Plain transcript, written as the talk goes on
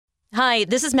Hi,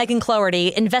 this is Megan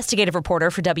Cloherty, investigative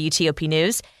reporter for WTOP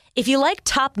News. If you like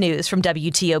top news from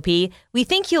WTOP, we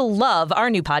think you'll love our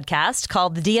new podcast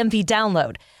called The DMV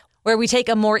Download, where we take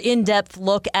a more in-depth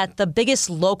look at the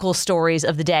biggest local stories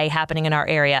of the day happening in our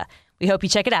area. We hope you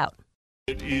check it out.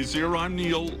 Easier, I'm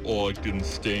Neil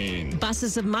Augenstein.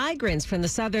 Buses of migrants from the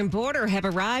southern border have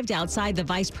arrived outside the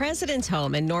vice president's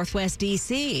home in Northwest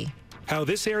D.C. How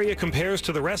this area compares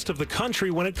to the rest of the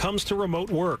country when it comes to remote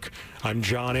work. I'm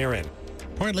John Aaron.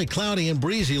 Partly cloudy and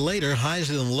breezy later, highs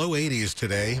in the low 80s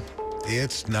today.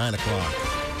 It's 9 o'clock.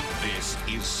 This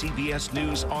is CBS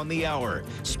News on the Hour,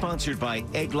 sponsored by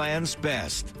Eggland's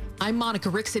Best. I'm Monica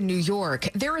Ricks in New York.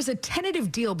 There is a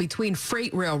tentative deal between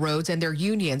freight railroads and their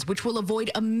unions, which will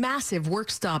avoid a massive work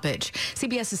stoppage.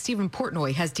 CBS's Stephen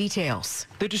Portnoy has details.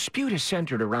 The dispute is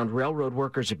centered around railroad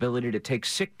workers' ability to take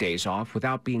sick days off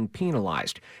without being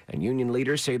penalized, and union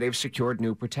leaders say they've secured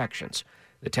new protections.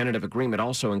 The tentative agreement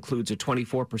also includes a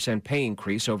 24% pay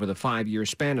increase over the 5-year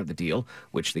span of the deal,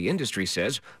 which the industry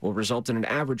says will result in an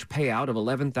average payout of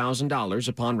 $11,000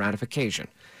 upon ratification.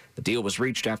 The deal was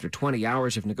reached after 20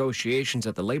 hours of negotiations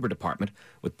at the Labor Department,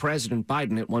 with President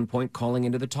Biden at one point calling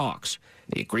into the talks.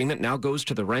 The agreement now goes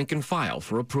to the rank and file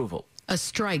for approval. A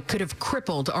strike could have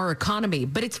crippled our economy,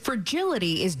 but its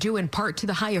fragility is due in part to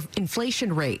the high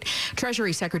inflation rate.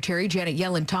 Treasury Secretary Janet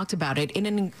Yellen talked about it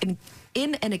in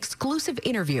an exclusive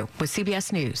interview with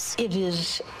CBS News. It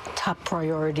is top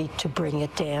priority to bring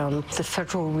it down. The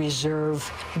Federal Reserve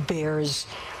bears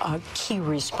a key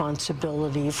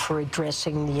responsibility for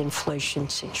addressing the inflation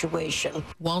situation.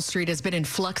 Wall Street has been in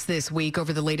flux this week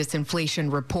over the latest inflation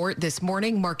report. This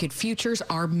morning, market futures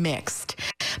are mixed.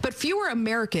 But fewer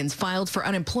Americans filed for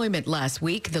unemployment last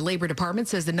week. The Labor Department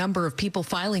says the number of people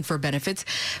filing for benefits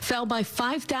fell by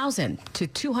 5,000 to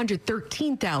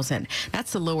 213,000.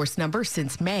 That's the lowest number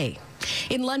since May.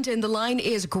 In London, the line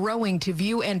is growing to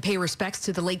view and pay respects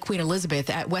to the late Queen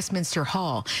Elizabeth at Westminster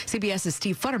Hall. CBS's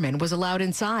Steve Futterman was allowed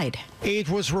inside. It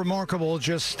was remarkable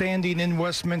just standing in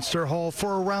Westminster Hall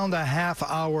for around a half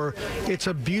hour. It's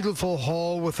a beautiful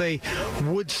hall with a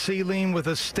wood ceiling with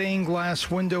a stained glass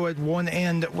window at one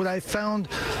end. What I found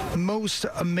most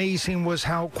amazing was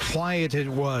how quiet it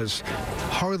was.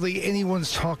 Hardly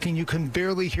anyone's talking. You can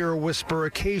barely hear a whisper.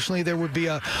 Occasionally there would be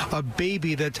a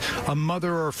baby that a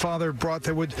mother or father brought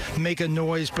that would make a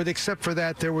noise, but except for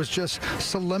that, there was just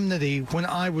solemnity when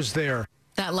I was there.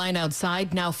 That line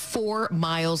outside now 4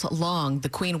 miles long. The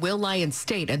Queen will lie in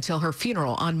state until her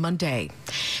funeral on Monday.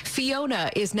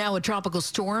 Fiona is now a tropical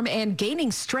storm and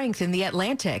gaining strength in the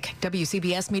Atlantic.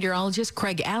 WCBS meteorologist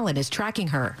Craig Allen is tracking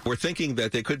her. We're thinking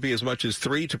that there could be as much as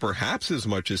 3 to perhaps as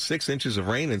much as 6 inches of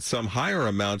rain and some higher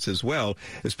amounts as well,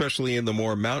 especially in the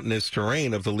more mountainous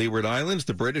terrain of the Leeward Islands,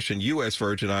 the British and U.S.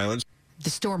 Virgin Islands. The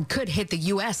storm could hit the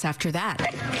U.S. after that.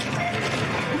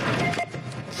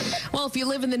 Well, if you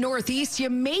live in the Northeast, you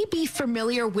may be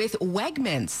familiar with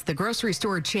Wegmans. The grocery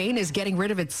store chain is getting rid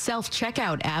of its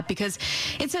self-checkout app because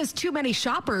it says too many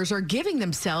shoppers are giving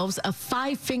themselves a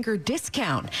 5-finger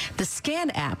discount. The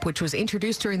Scan app, which was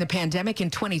introduced during the pandemic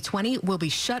in 2020, will be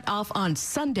shut off on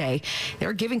Sunday.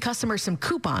 They're giving customers some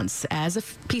coupons as a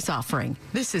peace offering.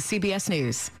 This is CBS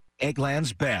News.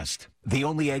 Eggland's Best. The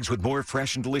only eggs with more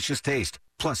fresh and delicious taste,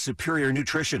 plus superior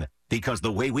nutrition. Because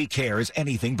the way we care is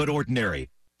anything but ordinary.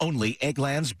 Only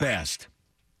Eggland's Best.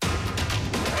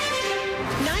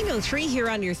 9:03 here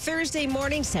on your Thursday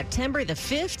morning, September the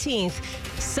 15th.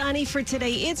 Sunny for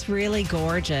today. It's really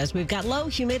gorgeous. We've got low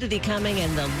humidity coming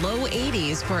in the low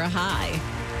 80s for a high.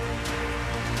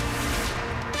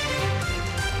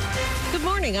 Good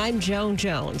morning. I'm Joan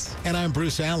Jones. And I'm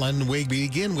Bruce Allen. We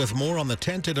begin with more on the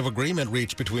tentative agreement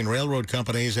reached between railroad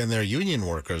companies and their union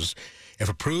workers. If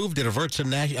approved, it averts a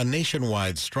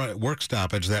nationwide work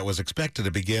stoppage that was expected to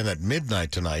begin at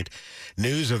midnight tonight.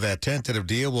 News of that tentative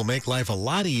deal will make life a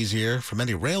lot easier for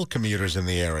many rail commuters in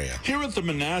the area. Here at the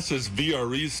Manassas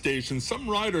VRE station, some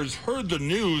riders heard the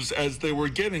news as they were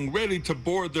getting ready to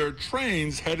board their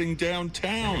trains heading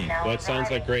downtown. Well, it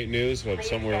sounds like great news, but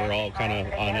something we're all kind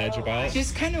of on edge about.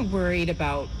 Just kind of worried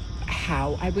about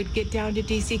how I would get down to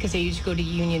D.C. because I used to go to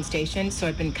Union Station, so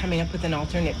I've been coming up with an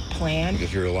alternate plan.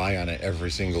 If you rely on it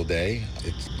every single day,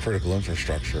 it's critical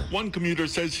infrastructure. One commuter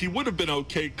says he would have been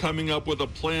okay coming up with a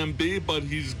plan B, but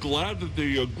he's glad that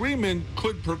the agreement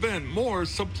could prevent more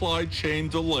supply chain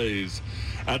delays.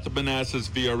 At the Manassas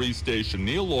VRE station,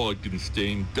 Neil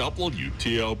Augenstein,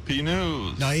 WTOP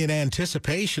News. Now, in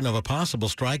anticipation of a possible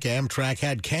strike, Amtrak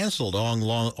had canceled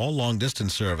all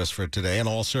long-distance service for today and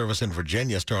all service in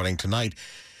Virginia starting tonight.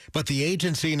 But the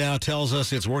agency now tells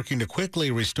us it's working to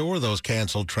quickly restore those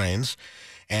canceled trains.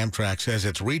 Amtrak says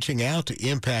it's reaching out to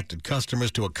impacted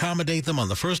customers to accommodate them on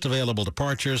the first available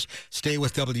departures. Stay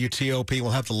with WTOP.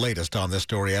 We'll have the latest on this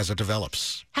story as it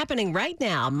develops. Happening right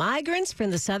now, migrants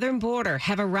from the southern border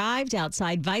have arrived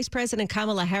outside Vice President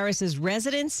Kamala Harris's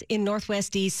residence in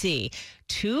Northwest D.C.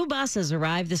 2 buses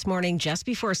arrived this morning just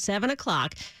before 7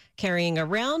 o'clock, carrying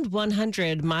around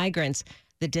 100 migrants.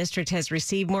 The district has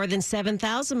received more than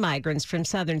 7,000 migrants from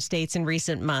southern states in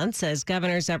recent months as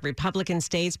governors of Republican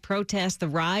states protest the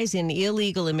rise in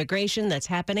illegal immigration that's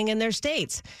happening in their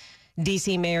states.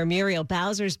 D.C. Mayor Muriel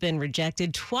Bowser's been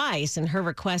rejected twice in her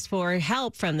request for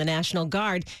help from the National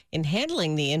Guard in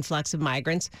handling the influx of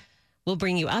migrants. We'll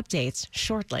bring you updates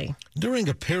shortly. During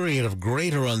a period of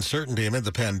greater uncertainty amid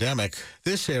the pandemic,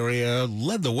 this area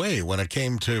led the way when it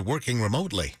came to working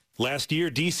remotely. Last year,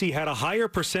 D.C. had a higher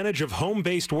percentage of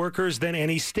home-based workers than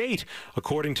any state,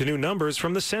 according to new numbers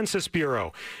from the Census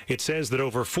Bureau. It says that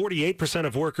over 48%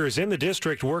 of workers in the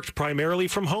district worked primarily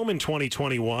from home in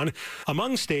 2021.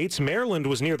 Among states, Maryland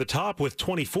was near the top with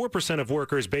 24% of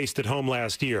workers based at home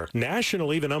last year.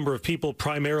 Nationally, the number of people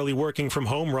primarily working from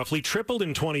home roughly tripled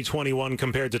in 2021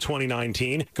 compared to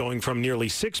 2019, going from nearly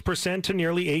 6% to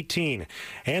nearly 18%.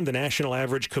 And the national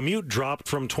average commute dropped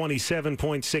from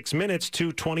 27.6 minutes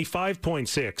to 25.6.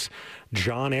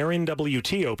 John Aaron,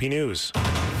 WTOP News.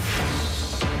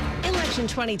 Election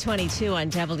 2022 on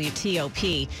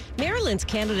WTOP. Maryland's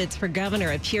candidates for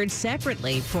governor appeared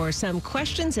separately for some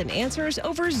questions and answers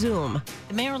over Zoom.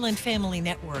 The Maryland Family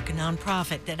Network, a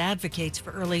nonprofit that advocates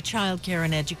for early child care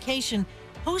and education,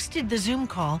 hosted the Zoom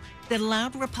call that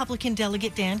allowed Republican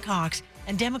Delegate Dan Cox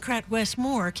and Democrat Wes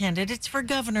Moore, candidates for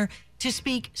governor, to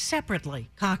speak separately.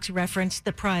 Cox referenced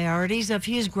the priorities of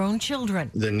his grown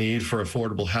children. The need for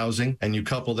affordable housing, and you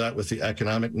couple that with the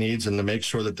economic needs and to make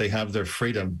sure that they have their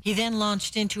freedom. He then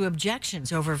launched into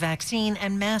objections over vaccine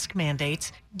and mask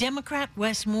mandates. Democrat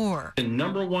Wes Moore. The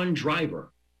number one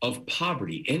driver of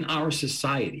poverty in our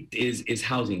society is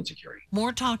housing insecurity.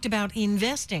 Moore talked about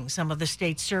investing some of the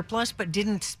state's surplus, but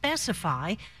didn't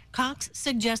specify. Cox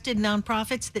suggested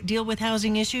nonprofits that deal with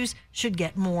housing issues should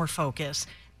get more focus.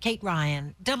 Kate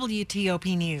Ryan,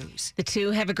 WTOP News. The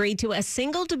two have agreed to a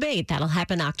single debate that'll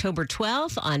happen October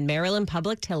 12th on Maryland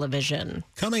Public Television.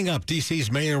 Coming up,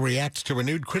 D.C.'s mayor reacts to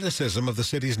renewed criticism of the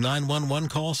city's 911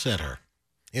 call center.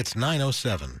 It's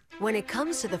 9:07. When it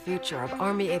comes to the future of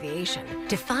Army aviation,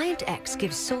 Defiant X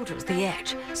gives soldiers the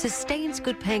edge, sustains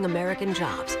good-paying American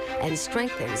jobs, and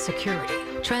strengthens security.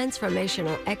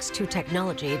 Transformational X2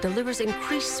 technology delivers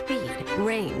increased speed,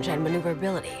 range, and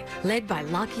maneuverability. Led by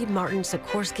Lockheed Martin,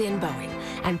 Sikorsky, and Boeing,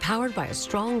 and powered by a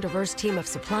strong, diverse team of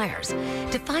suppliers,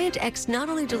 Defiant X not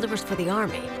only delivers for the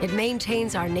Army, it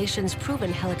maintains our nation's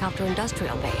proven helicopter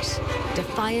industrial base.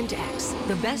 Defiant X,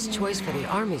 the best choice for the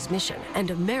Army's mission and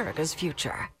America's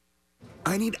future.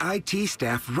 I need IT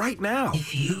staff right now.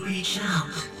 If you reach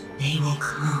out, they will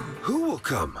come. Who will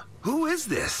come? Who is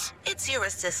this? It's your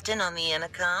assistant on the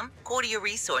intercom. Cordia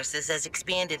Resources has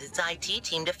expanded its IT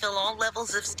team to fill all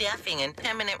levels of staffing and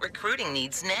permanent recruiting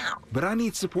needs now. But I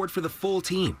need support for the full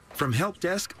team, from help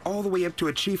desk all the way up to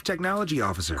a chief technology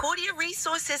officer. Cordia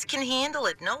Resources can handle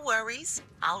it, no worries.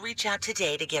 I'll reach out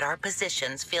today to get our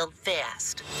positions filled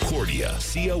fast. Cordia,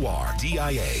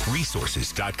 C-O-R-D-I-A,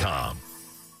 resources.com.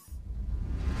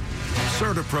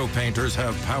 CertaPro painters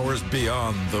have powers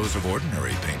beyond those of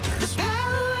ordinary painters. The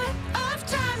power of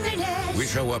timeliness. We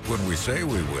show up when we say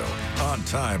we will, on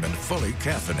time and fully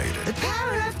caffeinated. The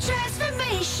power of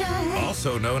transformation.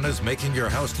 Also known as making your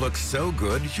house look so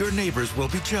good, your neighbors will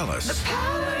be jealous. The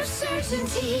power of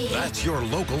certainty. That's your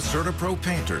local CertaPro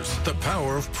painters. The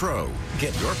power of pro.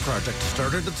 Get your project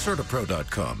started at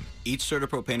CertaPro.com. Each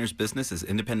CertaPro painter's business is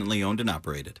independently owned and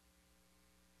operated.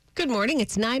 Good morning.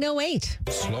 It's 9:08.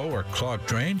 Slow or clogged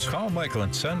drains? Call Michael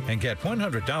 & Son and get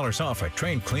 $100 off at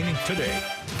drain cleaning today.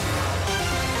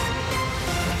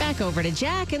 Back over to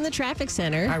Jack in the traffic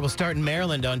center. All right, we'll start in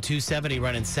Maryland on 270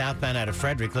 running southbound out of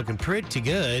Frederick. Looking pretty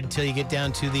good till you get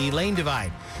down to the lane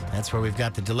divide. That's where we've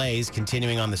got the delays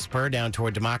continuing on the spur down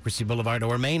toward Democracy Boulevard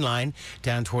or Main Line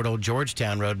down toward Old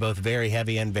Georgetown Road, both very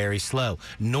heavy and very slow.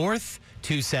 North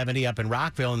 270 up in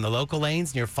Rockville in the local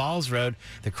lanes near Falls Road,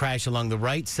 the crash along the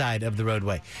right side of the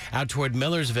roadway. Out toward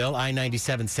Millersville,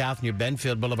 I-97 south near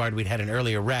Benfield Boulevard, we'd had an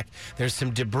earlier wreck. There's some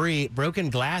debris,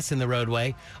 broken glass in the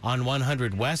roadway on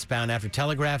 100 westbound. westbound after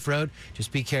Telegraph Road.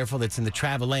 Just be careful. That's in the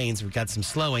travel lanes. We've got some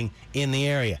slowing in the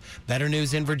area. Better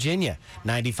news in Virginia.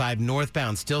 95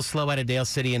 northbound, still slow out of Dale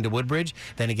City into Woodbridge.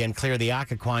 Then again, clear the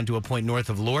Occoquan to a point north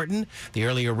of Lorton. The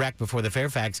earlier wreck before the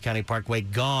Fairfax County Parkway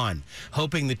gone.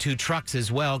 Hoping the 2 trucks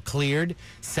as well cleared.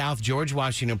 South George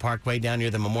Washington Parkway down near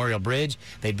the Memorial Bridge.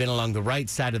 They'd been along the right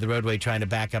side of the roadway trying to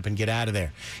back up and get out of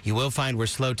there. You will find we're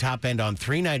slow top end on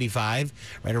 395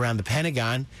 right around the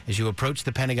Pentagon. As you approach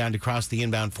the Pentagon to cross the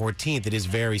inbound 14th, it is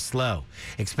very slow.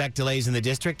 Expect delays in the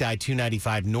district.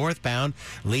 I-295 northbound,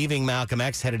 leaving Malcolm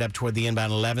X, headed up toward the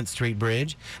inbound 11th Street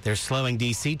Bridge. They're slowing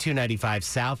DC 295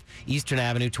 south, Eastern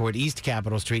Avenue toward East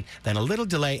Capitol Street. Then a little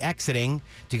delay exiting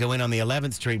to go in on the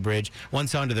 11th Street Bridge.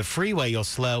 Once onto the freeway, you'll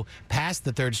slow past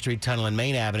the 3rd Street Tunnel and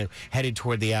Main Avenue, headed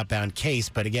toward the outbound Case.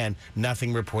 But again,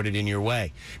 nothing reported in your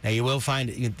way. Now, you will find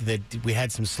that we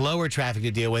had some slower traffic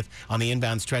to deal with on the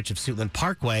inbound stretch of Suitland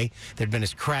Parkway. There'd been a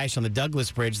crash on the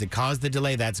Douglas Bridge that caused the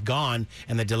delay. That's gone,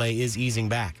 and the delay is easing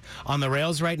back. On the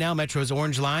rails right now, Metro's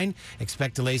Orange Line.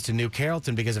 Expect delays to New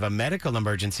Carrollton because of a medical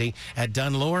emergency at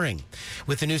Dunloring.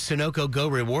 With the new Sunoco Go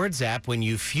Rewards app, when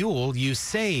you fuel, you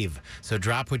save. So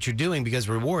drop what you're doing because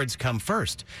rewards come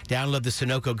first. Download the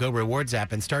Sunoco Go Rewards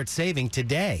app and start saving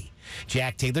today.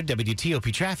 Jack Taylor,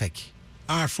 WTOP Traffic.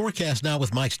 Our forecast now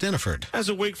with Mike Stiniford. As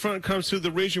a weak front comes through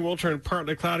the region, we'll turn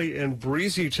partly cloudy and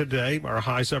breezy today. Our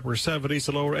highs upper 70s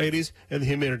to lower 80s, and the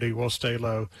humidity will stay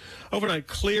low. Overnight,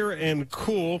 clear and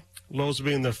cool. Lows will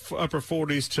be in the upper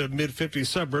 40s to mid-50s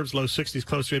suburbs, low 60s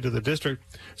closer into the district.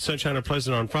 Sunshine and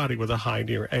pleasant on Friday with a high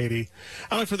near 80.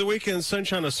 Out for the weekend,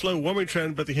 sunshine, a slow warming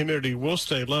trend, but the humidity will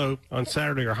stay low. On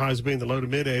Saturday, our highs will be in the low to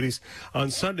mid-80s. On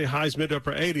Sunday, highs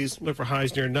mid-upper 80s. Look for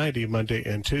highs near 90 Monday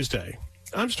and Tuesday.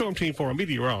 I'm Storm Team 4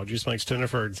 meteorologist Mike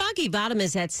Stiniford. Foggy bottom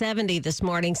is at 70 this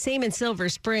morning. Same in Silver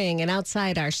Spring. And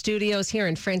outside our studios here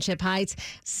in Friendship Heights,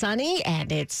 sunny and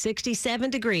it's 67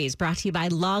 degrees. Brought to you by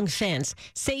Long Fence.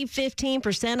 Save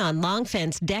 15% on Long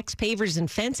Fence decks, pavers, and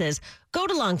fences. Go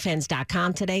to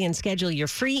longfence.com today and schedule your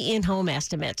free in-home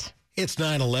estimate. It's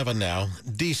 9/11 now.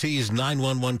 D.C.'s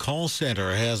 911 call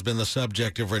center has been the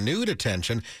subject of renewed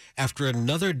attention after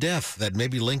another death that may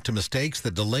be linked to mistakes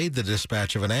that delayed the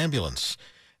dispatch of an ambulance.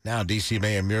 Now, D.C.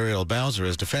 Mayor Muriel Bowser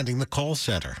is defending the call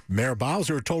center. Mayor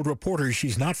Bowser told reporters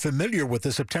she's not familiar with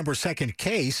the September 2nd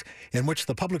case in which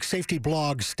the public safety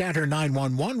blog Statter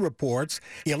 911 reports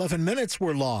 11 minutes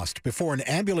were lost before an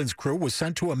ambulance crew was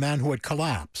sent to a man who had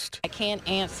collapsed. I can't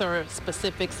answer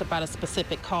specifics about a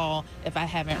specific call if I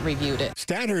haven't reviewed it.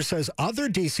 Statter says other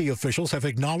D.C. officials have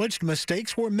acknowledged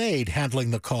mistakes were made handling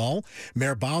the call.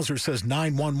 Mayor Bowser says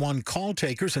 911 call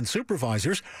takers and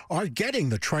supervisors are getting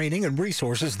the training and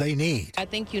resources they need. I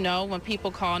think, when people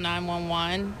call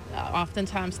 911,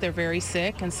 oftentimes they're very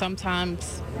sick, and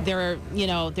sometimes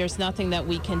there's nothing that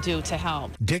we can do to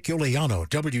help. Dick Iuliano,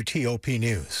 WTOP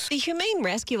News. The Humane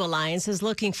Rescue Alliance is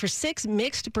looking for 6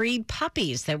 mixed breed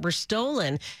puppies that were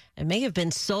stolen and may have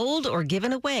been sold or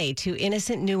given away to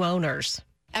innocent new owners.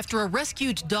 After a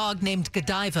rescued dog named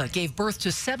Godiva gave birth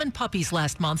to 7 puppies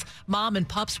last month, mom and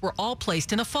pups were all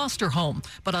placed in a foster home.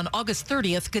 But on August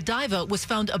 30th, Godiva was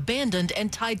found abandoned and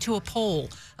tied to a pole.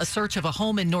 A search of a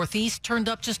home in Northeast turned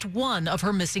up just one of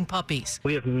her missing puppies.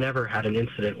 We have never had an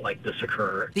incident like this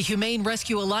occur. The Humane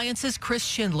Rescue Alliance's Chris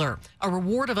Schindler. A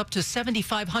reward of up to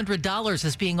 $7,500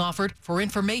 is being offered for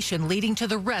information leading to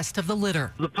the rest of the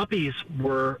litter. The puppies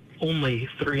were only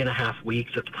 3.5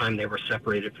 weeks at the time they were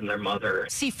separated from their mother.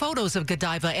 See photos of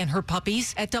Godiva and her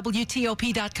puppies at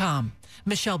WTOP.com.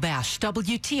 Michelle Bash,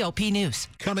 WTOP News.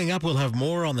 Coming up, we'll have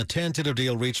more on the tentative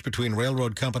deal reached between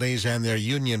railroad companies and their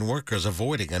union workers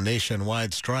avoiding a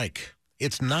nationwide strike.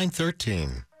 It's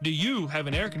 9:13. Do you have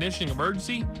an air conditioning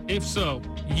emergency? If so,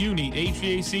 you need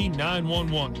HVAC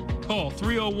 911. Call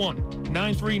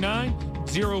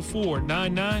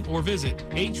 301-939-0499 or visit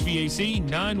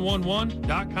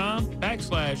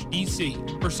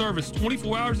HVAC911.com/DC for service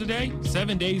 24 hours a day,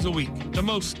 7 days a week. The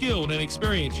most skilled and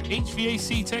experienced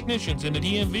HVAC technicians in the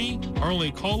DMV are only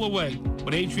a call away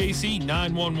with HVAC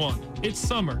 911. It's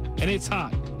summer and it's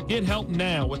hot. Get help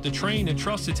now with the trained and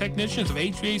trusted technicians of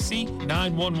HVAC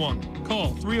 911.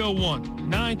 Call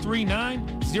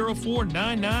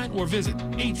 301-939-0499 or visit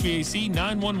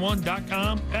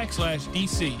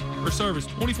HVAC911.com/DC for service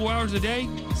 24 hours a day,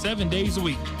 7 days a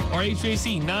week. Our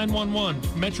HVAC 911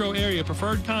 metro area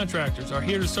preferred contractors are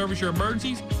here to service your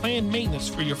emergencies, plan maintenance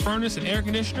for your furnace and air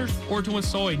conditioners, or to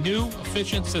install a new,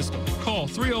 efficient system. Call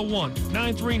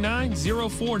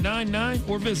 301-939-0499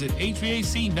 or visit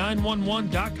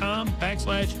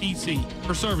HVAC911.com/DC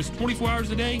for service 24 hours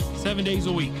a day, 7 days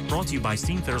a week. Brought to you by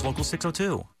Steamfitters Local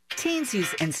 602. Teens use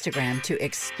Instagram to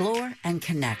explore and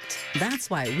connect.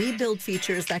 That's why we build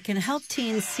features that can help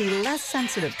teens see less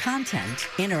sensitive content,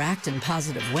 interact in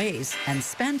positive ways, and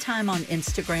spend time on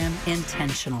Instagram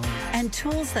intentionally. And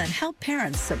tools that help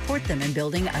parents support them in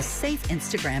building a safe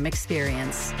Instagram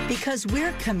experience. Because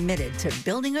we're committed to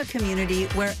building a community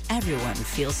where everyone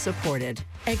feels supported.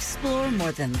 Explore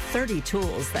more than 30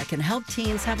 tools that can help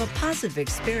teens have a positive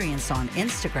experience on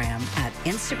Instagram at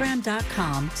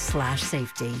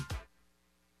instagram.com/safety.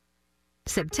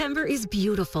 September is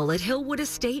beautiful at Hillwood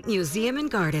Estate Museum and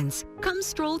Gardens. Come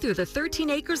stroll through the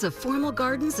 13 acres of formal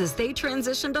gardens as they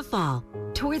transition to fall.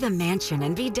 Tour the mansion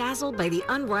and be dazzled by the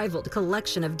unrivaled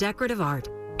collection of decorative art.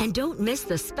 And don't miss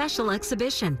the special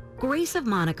exhibition, Grace of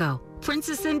Monaco,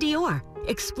 Princess and Dior,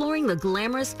 exploring the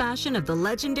glamorous fashion of the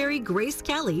legendary Grace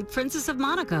Kelly, Princess of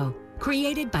Monaco,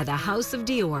 created by the House of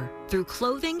Dior, through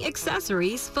clothing,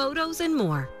 accessories, photos, and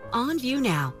more. On view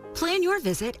now. Plan your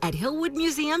visit at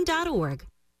hillwoodmuseum.org.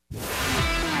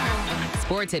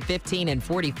 Sports at 15 and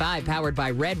 45, powered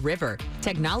by Red River.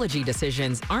 Technology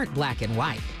decisions aren't black and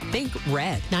white. Think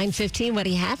red. 9:15, what do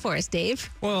you have for us, Dave?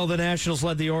 Well, the Nationals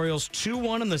led the Orioles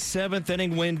 2-1 in the seventh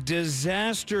inning when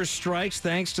disaster strikes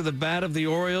thanks to the bat of the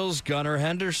Orioles, Gunnar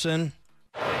Henderson.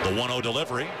 The 1-0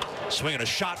 delivery. Swinging a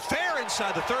shot fair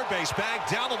inside the third base bag.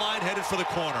 Down the line, headed for the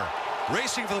corner.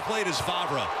 Racing for the plate is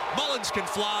Vavra. Mullins can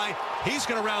fly. He's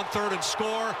going to round third and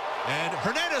score. And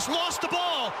Hernandez lost the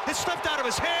ball. It slipped out of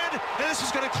his hand, and this is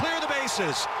going to clear the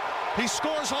bases. He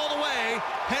scores all the way.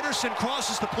 Henderson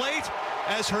crosses the plate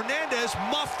as Hernandez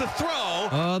muffed the throw.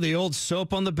 Oh, the old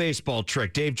soap on the baseball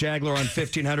trick. Dave Jagler on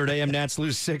 1500 AM. Nats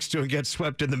lose 6-2 and get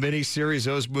swept in the mini-series.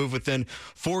 O's move within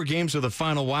 4 games of the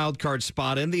final wild card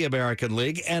spot in the American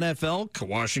League. NFL,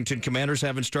 Washington Commanders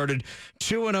haven't started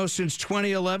 2-0 since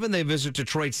 2011. They visit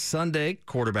Detroit Sunday.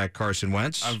 Quarterback Carson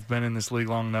Wentz. I've been in this league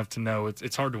long enough to know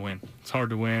it's hard to win. It's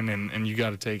hard to win, and you got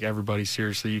to take everybody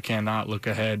seriously. You cannot look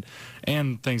ahead,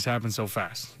 and things happen so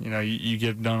fast. You know, you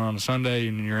get done on a Sunday,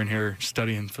 and you're in here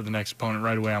studying for the next opponent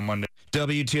right away on Monday.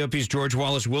 WTOP's George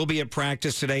Wallace will be at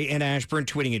practice today in Ashburn,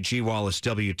 tweeting at G. Wallace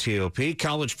WTOP.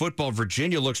 College football,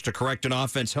 Virginia looks to correct an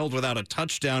offense held without a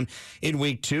touchdown in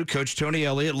week 2. Coach Tony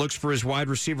Elliott looks for his wide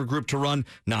receiver group to run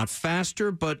not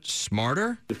faster, but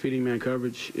smarter. Defeating man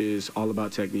coverage is all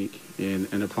about technique and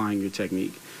applying your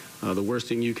technique. The worst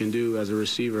thing you can do as a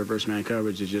receiver versus man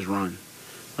coverage is just run.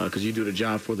 Because you do the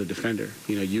job for the defender.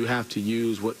 You know, you have to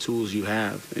use what tools you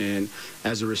have. And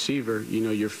as a receiver, you know,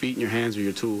 your feet and your hands are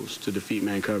your tools to defeat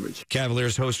man coverage.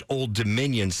 Cavaliers host Old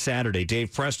Dominion Saturday.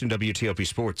 Dave Preston, WTOP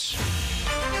Sports.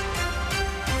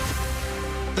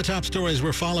 The top stories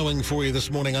we're following for you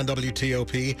this morning on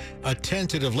WTOP. A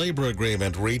tentative labor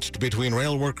agreement reached between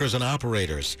rail workers and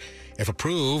operators. If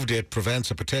approved, it prevents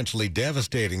a potentially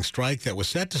devastating strike that was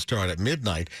set to start at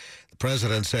midnight. The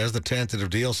president says the tentative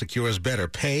deal secures better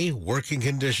pay, working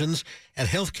conditions, and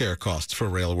health care costs for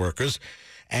rail workers.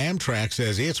 Amtrak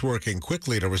says it's working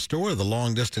quickly to restore the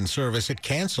long-distance service it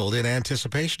canceled in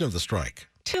anticipation of the strike.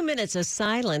 2 minutes of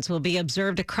silence will be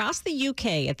observed across the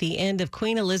UK at the end of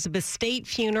Queen Elizabeth's state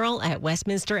funeral at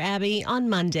Westminster Abbey on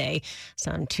Monday.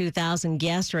 Some 2,000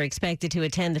 guests are expected to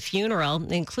attend the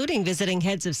funeral, including visiting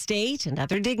heads of state and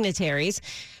other dignitaries.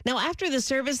 Now, after the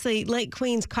service, the late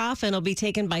Queen's coffin will be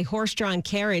taken by horse-drawn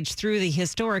carriage through the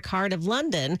historic heart of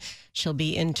London. She'll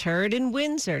be interred in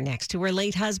Windsor next to her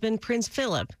late husband, Prince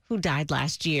Philip, who died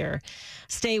last year.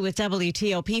 Stay with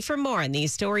WTOP for more on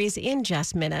these stories in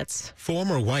just minutes.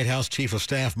 Former White House Chief of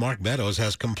Staff Mark Meadows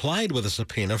has complied with a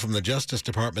subpoena from the Justice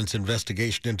Department's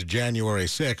investigation into January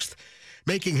 6th,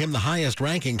 making him the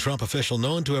highest-ranking Trump official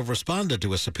known to have responded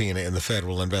to a subpoena in the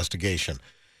federal investigation.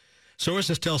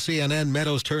 Sources tell CNN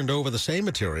Meadows turned over the same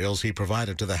materials he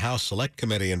provided to the House Select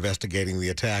Committee investigating the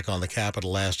attack on the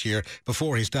Capitol last year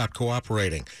before he stopped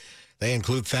cooperating. They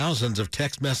include thousands of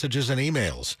text messages and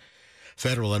emails.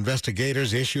 Federal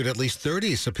investigators issued at least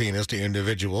 30 subpoenas to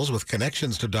individuals with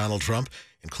connections to Donald Trump,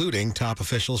 including top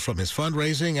officials from his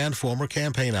fundraising and former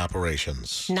campaign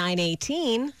operations.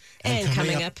 9:18. And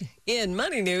coming up in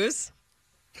Money News.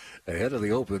 Ahead of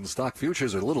the open, stock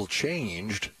futures are a little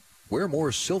changed. Where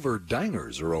more silver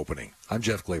diners are opening. I'm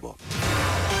Jeff Clabaugh.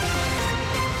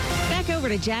 Back over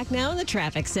to Jack now in the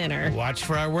traffic center. Watch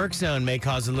for our work zone. May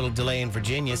cause a little delay in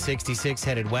Virginia. 66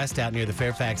 headed west out near the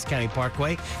Fairfax County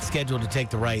Parkway. Scheduled to take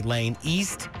the right lane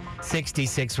east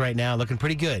 66 right now, looking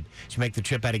pretty good. As you make the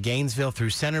trip out of Gainesville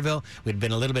through Centerville, we'd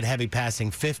been a little bit heavy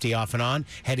passing 50 off and on,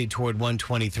 headed toward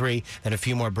 123. Then a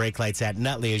few more brake lights at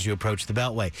Nutley as you approach the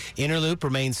Beltway. Inner loop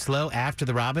remains slow after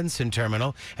the Robinson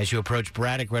terminal. As you approach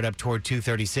Braddock, right up toward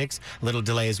 236. A little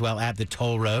delay as well at the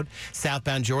toll road.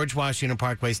 Southbound George Washington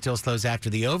Parkway still slows after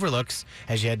the overlooks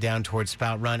as you head down towards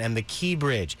Spout Run and the Key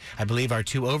Bridge. I believe our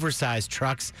two oversized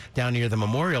trucks down near the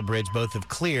Memorial Bridge both have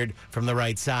cleared from the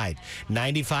right side.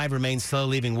 95 remains slow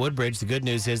leaving Woodbridge. The good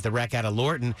news is the wreck out of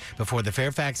Lorton before the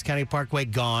Fairfax County Parkway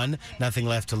gone. Nothing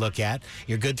left to look at.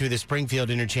 You're good through the Springfield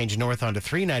interchange north onto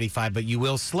 395, but you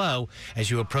will slow as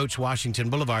you approach Washington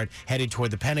Boulevard, headed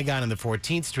toward the Pentagon and the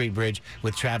 14th Street Bridge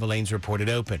with travel lanes reported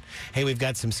open. Hey, we've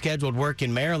got some scheduled work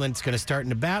in Maryland. It's going to start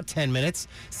in about 10 minutes.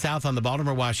 South on the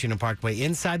Baltimore-Washington Parkway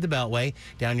inside the Beltway,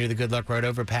 down near the Good Luck Road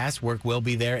overpass. Work will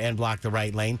be there and block the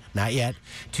right lane. Not yet.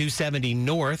 270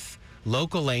 north.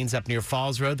 Local lanes up near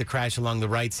Falls Road, the crash along the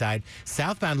right side.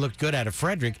 Southbound looked good out of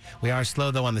Frederick. We are slow,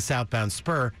 though, on the southbound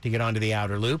spur to get onto the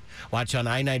outer loop. Watch on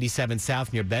I-97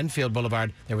 south near Benfield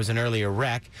Boulevard. There was an earlier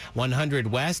wreck. 100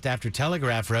 west after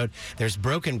Telegraph Road. There's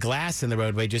broken glass in the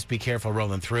roadway. Just be careful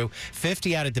rolling through.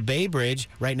 50 out at the Bay Bridge.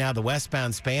 Right now, the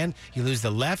westbound span. You lose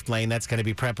the left lane. That's going to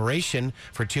be preparation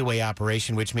for two-way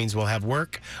operation, which means we'll have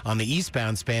work on the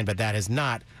eastbound span, but that has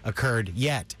not occurred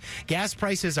yet. Gas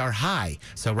prices are high,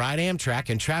 so ride Amtrak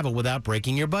and travel without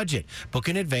breaking your budget. Book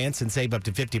in advance and save up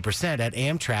to 50% at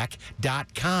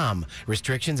Amtrak.com.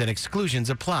 Restrictions and exclusions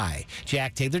apply.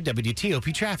 Jack Taylor,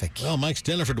 WTOP Traffic. Well, Mike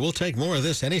Steniford, we'll take more of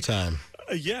this anytime.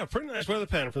 Yeah, pretty nice weather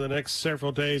pattern for the next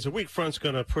several days. A weak front's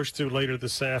going to push through later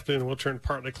this afternoon. We'll turn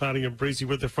partly cloudy and breezy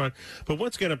with the front. But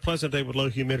once again, a pleasant day with low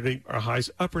humidity. Our highs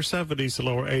upper 70s to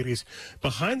lower 80s.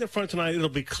 Behind the front tonight, it'll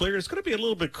be clear. It's going to be a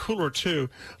little bit cooler, too.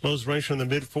 Lows range from the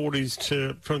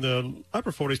from the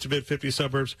upper 40s to mid-50s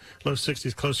suburbs. Low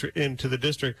 60s closer into the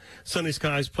district. Sunny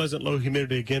skies, pleasant low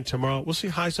humidity again tomorrow. We'll see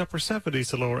highs upper 70s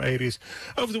to lower 80s.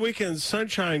 Over the weekend,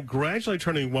 sunshine gradually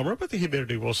turning warmer, but the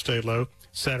humidity will stay low.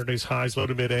 Saturday's highs low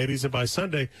to mid-80s, and by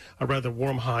Sunday, a rather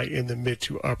warm high in the mid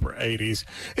to upper 80s.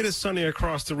 It is sunny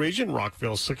across the region.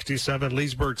 Rockville 67,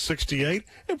 Leesburg 68,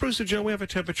 and Bruce and Joe, we have a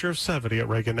temperature of 70 at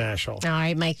Reagan National. All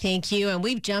right, Mike, thank you. And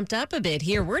we've jumped up a bit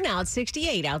here. We're now at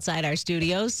 68 outside our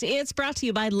studios. It's brought to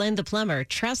you by Len the Plumber.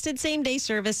 Trusted same-day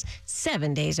service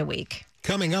 7 days a week.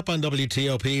 Coming up on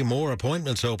WTOP, more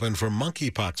appointments open for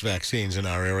monkeypox vaccines in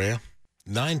our area.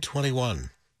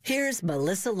 9:21. Here's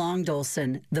Melissa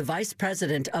Long-Dolson, the Vice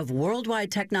President of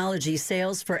Worldwide Technology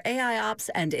Sales for AIOps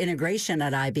and Integration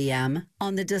at IBM,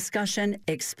 on the discussion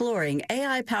Exploring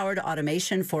AI-Powered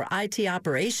Automation for IT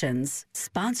Operations,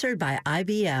 sponsored by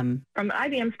IBM. From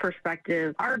IBM's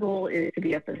perspective, our goal is to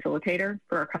be a facilitator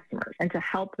for our customers and to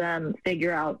help them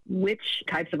figure out which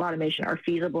types of automation are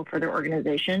feasible for their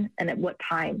organization and at what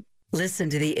time. Listen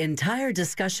to the entire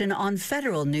discussion on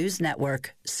Federal News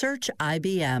Network. Search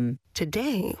IBM.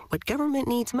 Today, what government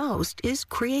needs most is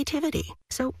creativity.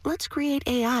 So let's create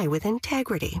AI with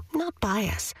integrity, not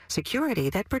bias. Security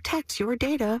that protects your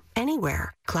data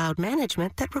anywhere. Cloud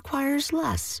management that requires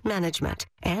less management.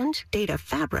 And data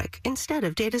fabric instead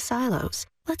of data silos.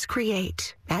 Let's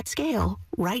create at scale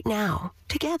right now,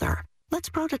 together. Let's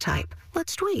prototype.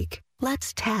 Let's tweak.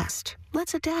 Let's test.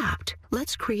 Let's adapt.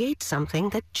 Let's create something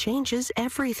that changes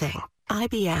everything.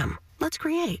 IBM. Let's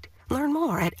create. Learn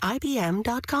more at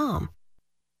IBM.com.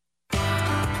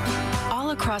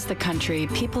 All across the country,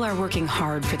 people are working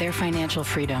hard for their financial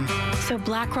freedom. So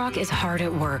BlackRock is hard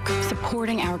at work,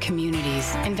 supporting our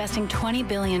communities, investing $20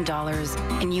 billion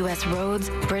in U.S. roads,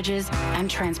 bridges, and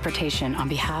transportation on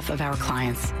behalf of our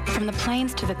clients. From the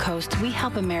plains to the coast, we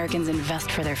help Americans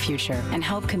invest for their future and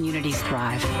help communities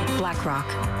thrive. BlackRock,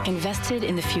 invested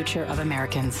in the future of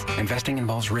Americans. Investing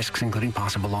involves risks, including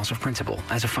possible loss of principal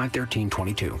as of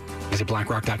 5/13/22. Visit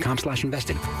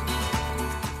BlackRock.com/invested.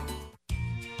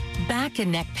 Back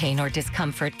and neck pain or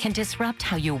discomfort can disrupt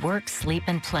how you work, sleep,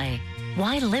 and play.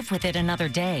 Why live with it another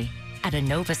day? At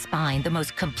Inova Spine, the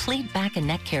most complete back and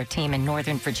neck care team in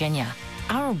Northern Virginia,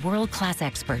 our world-class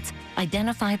experts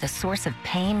identify the source of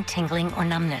pain, tingling, or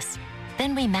numbness.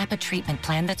 Then we map a treatment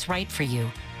plan that's right for you,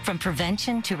 from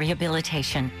prevention to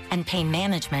rehabilitation and pain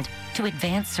management to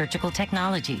advanced surgical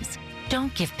technologies.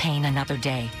 Don't give pain another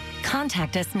day.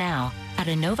 Contact us now at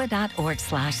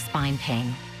inova.org/spine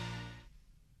pain.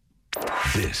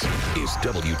 This is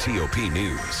WTOP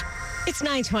News. It's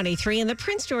 9:23, and the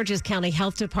Prince George's County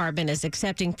Health Department is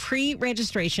accepting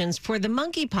pre-registrations for the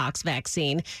monkeypox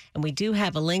vaccine, and we do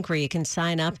have a link where you can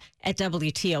sign up at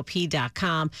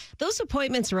WTOP.com. Those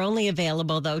appointments are only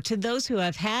available, though, to those who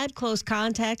have had close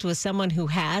contact with someone who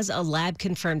has a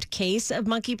lab-confirmed case of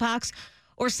monkeypox,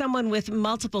 or someone with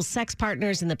multiple sex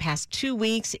partners in the past 2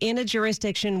 weeks in a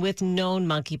jurisdiction with known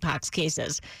monkeypox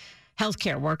cases.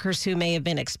 Healthcare workers who may have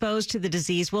been exposed to the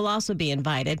disease will also be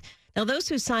invited. Now, those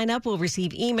who sign up will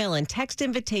receive email and text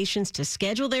invitations to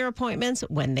schedule their appointments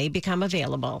when they become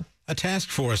available. A task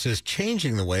force is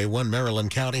changing the way one Maryland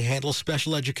county handles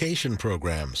special education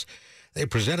programs. They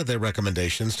presented their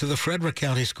recommendations to the Frederick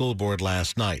County School Board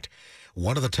last night.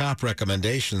 One of the top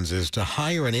recommendations is to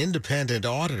hire an independent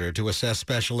auditor to assess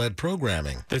special ed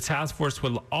programming. The task force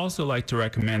would also like to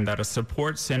recommend that a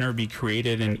support center be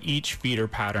created in each feeder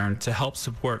pattern to help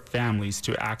support families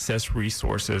to access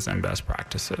resources and best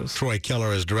practices. Troy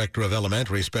Keller is director of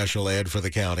elementary special ed for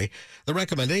the county. The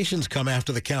recommendations come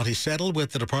after the county settled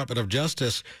with the Department of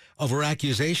Justice over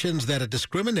accusations that it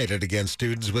discriminated against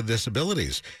students with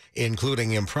disabilities,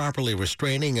 including improperly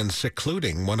restraining and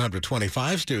secluding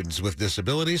 125 students with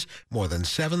disabilities more than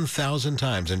 7,000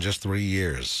 times in just 3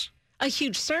 years. A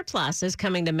huge surplus is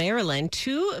coming to Maryland,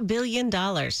 $2 billion.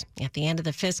 At the end of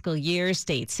the fiscal year,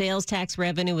 state sales tax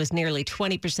revenue was nearly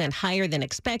 20% higher than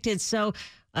expected, so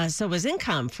was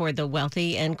income for the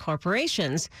wealthy and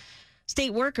corporations.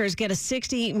 State workers get a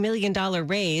 $60 million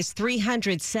raise,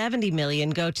 $370 million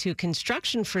go to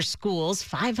construction for schools,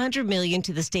 $500 million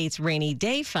to the state's rainy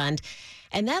day fund,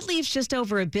 and that leaves just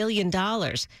over $1 billion.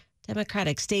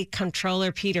 Democratic State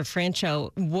Comptroller Peter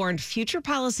Francho warned future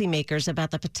policymakers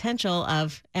about the potential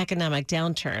of economic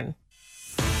downturn.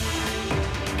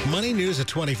 Money news at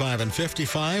 25 and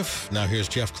 55. Now here's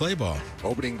Jeff Claybaugh.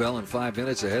 Opening bell in 5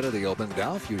 minutes ahead of the open.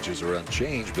 Dow futures are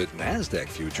unchanged, but NASDAQ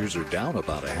futures are down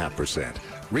about 0.5%.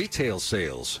 Retail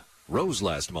sales rose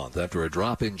last month after a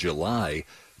drop in July.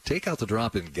 Take out the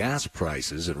drop in gas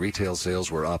prices, and retail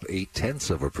sales were up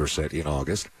 0.8% in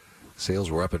August.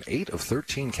 Sales were up in 8 of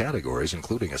 13 categories,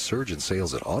 including a surge in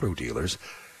sales at auto dealers.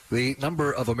 The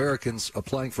number of Americans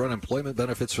applying for unemployment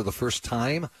benefits for the first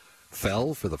time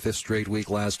fell for the 5th straight week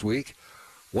last week.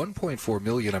 1.4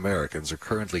 million Americans are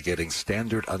currently getting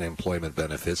standard unemployment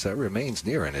benefits. That remains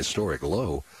near an historic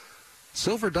low.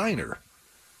 Silver Diner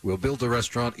will build a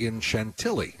restaurant in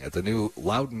Chantilly at the new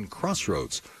Loudon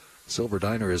Crossroads. Silver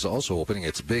Diner is also opening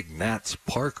its big Nats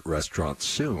Park restaurant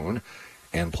soon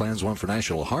and plans one for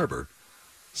National Harbor.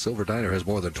 Silver Diner has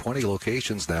more than 20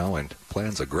 locations now and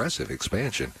plans aggressive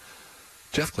expansion.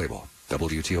 Jeff Claybaugh,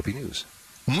 WTOP News.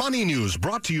 Money News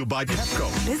brought to you by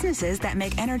Pepco. Businesses that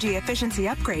make energy efficiency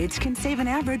upgrades can save an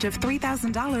average of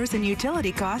 $3,000 in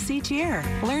utility costs each year.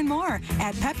 Learn more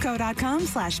at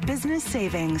pepco.com/business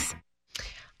savings.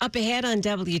 Up ahead on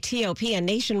WTOP, a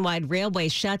nationwide railway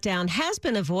shutdown has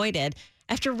been avoided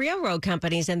after railroad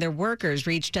companies and their workers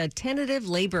reached a tentative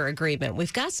labor agreement.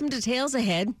 We've got some details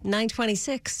ahead,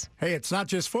 9:26. Hey, it's not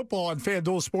just football on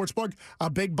FanDuel Sportsbook. A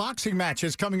big boxing match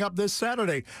is coming up this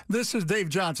Saturday. This is Dave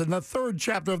Johnson. The third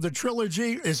chapter of the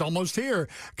trilogy is almost here.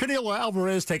 Canelo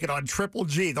Alvarez taking on Triple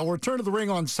G. They'll return to the ring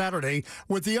on Saturday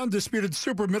with the undisputed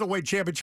super middleweight championship